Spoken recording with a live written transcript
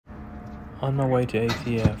On my way to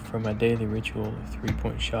ATF for my daily ritual of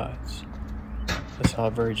 3-point shots, I saw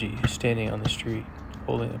Virgie standing on the street,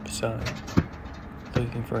 holding up a sign,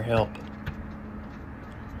 looking for help.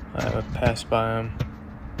 I passed by him,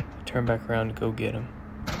 turned back around to go get him,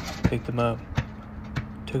 picked him up,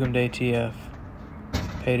 took him to ATF,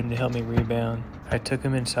 paid him to help me rebound. I took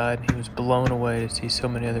him inside and he was blown away to see so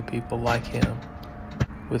many other people like him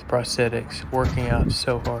with prosthetics working out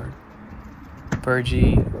so hard.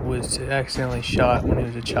 Virgie was accidentally shot when he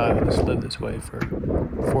was a child. He's lived this way for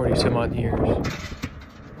 40 some odd years.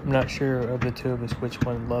 I'm not sure of the two of us which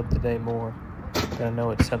one loved the day more, but I know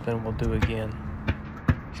it's something we'll do again.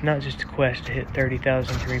 It's not just a quest to hit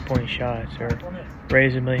 30,000 3-point shots or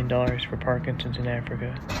raise $1 million for Parkinson's in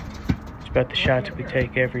Africa. It's about the shots we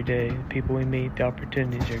take every day, the people we meet, the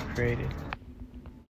opportunities that are created.